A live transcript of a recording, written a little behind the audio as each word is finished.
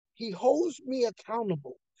he holds me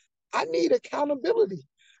accountable. I need accountability.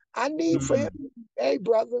 I need for him, hey,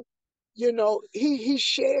 brother, he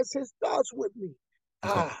shares his thoughts with me.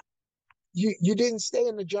 Okay. You didn't stay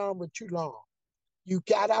in the genre too long. You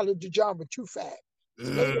got out of the genre too fast.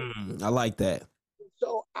 I like that.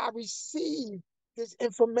 So I received this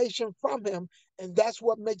information from him, and that's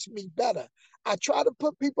what makes me better. I try to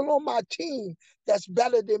put people on my team that's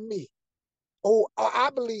better than me, or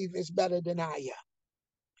I believe is better than I am,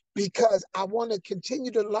 because I want to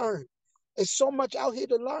continue to learn. There's so much out here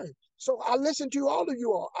to learn. So I listen to all of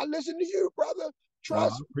you all. I listen to you, brother. I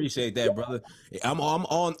appreciate that, brother. I'm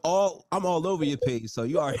all over your page, so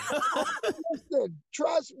you are. Listen,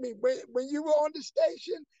 trust me. When you were on the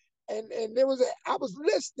station, and there was I was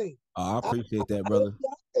listening. I appreciate that, brother.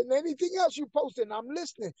 And anything else you posted, I'm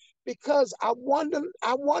listening, because I want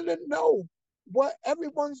to know what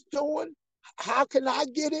everyone's doing. How can I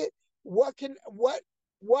get it? What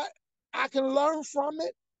I can learn from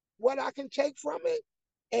it? What I can take from it?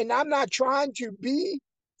 And I'm not trying to be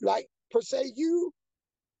like per se you,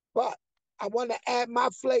 but I want to add my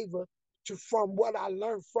flavor from what I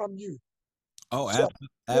learned from you. Oh, so,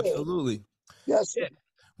 absolutely. Yes. Yeah.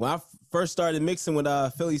 When I first started mixing with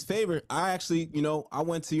Philly's Favorite, I actually, I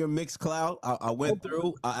went to your mix cloud. I went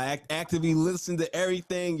through, I actively listened to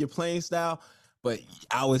everything, your playing style. But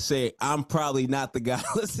I would say I'm probably not the guy to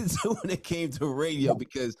listen to when it came to radio,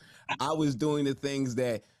 because I was doing the things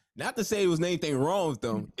that, not to say it was anything wrong with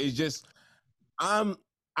them. It's just,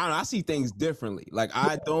 I see things differently. Like,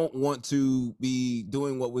 I don't want to be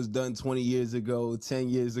doing what was done 20 years ago, 10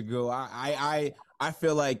 years ago. I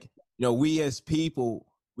feel like, we as people,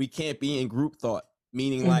 we can't be in group thought.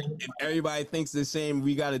 Meaning, like, if everybody thinks the same,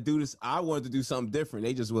 we got to do this. I wanted to do something different.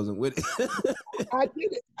 They just wasn't with it. I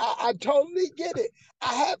get it. I totally get it.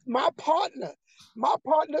 I have my partner. My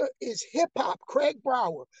partner is hip hop, Craig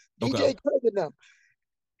Brower, DJ Craig and them.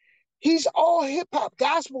 He's all hip hop,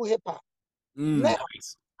 gospel hip hop. Now,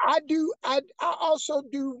 nice. I also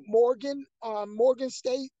do Morgan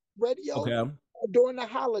State Radio during the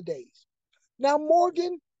holidays. Now,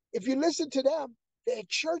 Morgan, if you listen to them, they're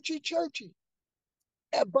churchy.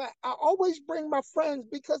 But I always bring my friends,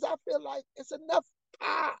 because I feel like it's enough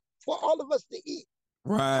pie for all of us to eat.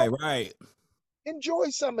 Right. Enjoy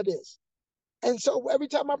some of this. And so every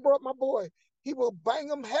time I brought my boy, he will bang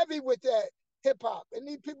them heavy with that hip hop. And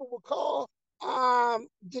these people will call,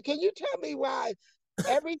 can you tell me why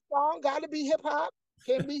every song got to be hip hop?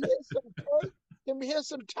 Can we hear some Turk? Can we hear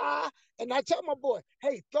some Thai? And I tell my boy,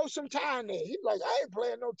 hey, throw some Thai in there. He's like, I ain't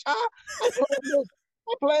playing no Thai.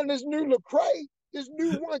 I'm playing this new Lecrae, this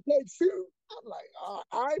new 1K Few. I'm like,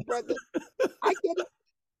 all right, brother.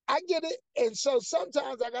 I get it. And so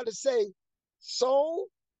sometimes I got to say, soul,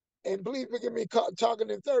 and please forgive me talking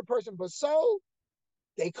in third person, but soul,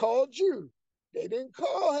 they called you. They didn't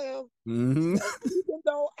call him. Mm-hmm. Even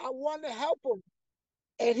though I wanted to help him.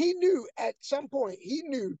 And he knew at some point, he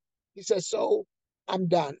said, soul, I'm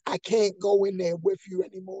done. I can't go in there with you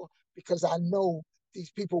anymore, because I know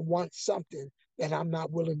these people want something that I'm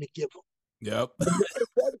not willing to give them. Yep.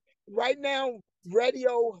 Right now,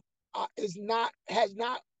 radio has not,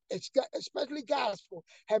 especially gospel,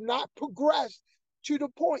 have not progressed to the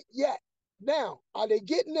point yet. Now, are they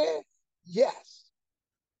getting there? Yes.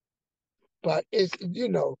 But it's,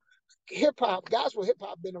 hip hop, gospel hip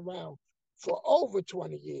hop been around for over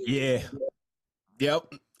 20 years. Yeah.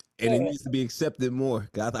 Yep. And it needs to be accepted more.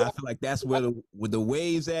 I feel like that's where the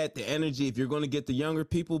waves at, the energy, if you're going to get the younger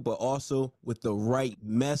people, but also with the right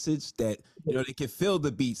message that, they can feel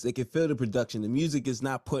the beats, they can feel the production. The music is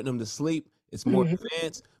not putting them to sleep. It's more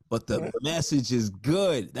advanced, but the message is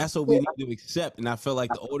good. That's what we need to accept. And I feel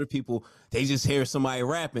like the older people, they just hear somebody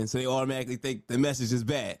rapping, so they automatically think the message is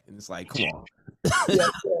bad. And it's like, come on.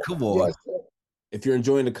 Come on. Yes, if you're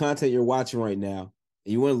enjoying the content you're watching right now,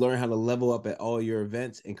 and you want to learn how to level up at all your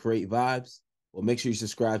events and create vibes, well, make sure you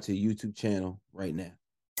subscribe to the YouTube channel right now.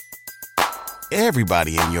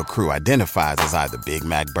 Everybody in your crew identifies as either Big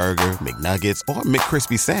Mac Burger, McNuggets, or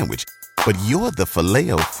McCrispy Sandwich. But you're the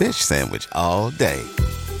Filet-O-Fish Sandwich all day.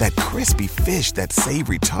 That crispy fish, that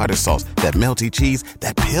savory tartar sauce, that melty cheese,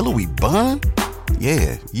 that pillowy bun.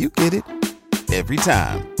 Yeah, you get it. Every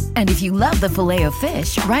time. And if you love the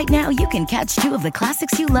Filet-O-Fish, right now you can catch two of the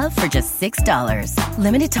classics you love for just $6.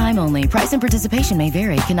 Limited time only. Price and participation may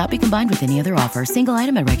vary. Cannot be combined with any other offer. Single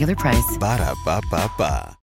item at regular price. Ba-da-ba-ba-ba.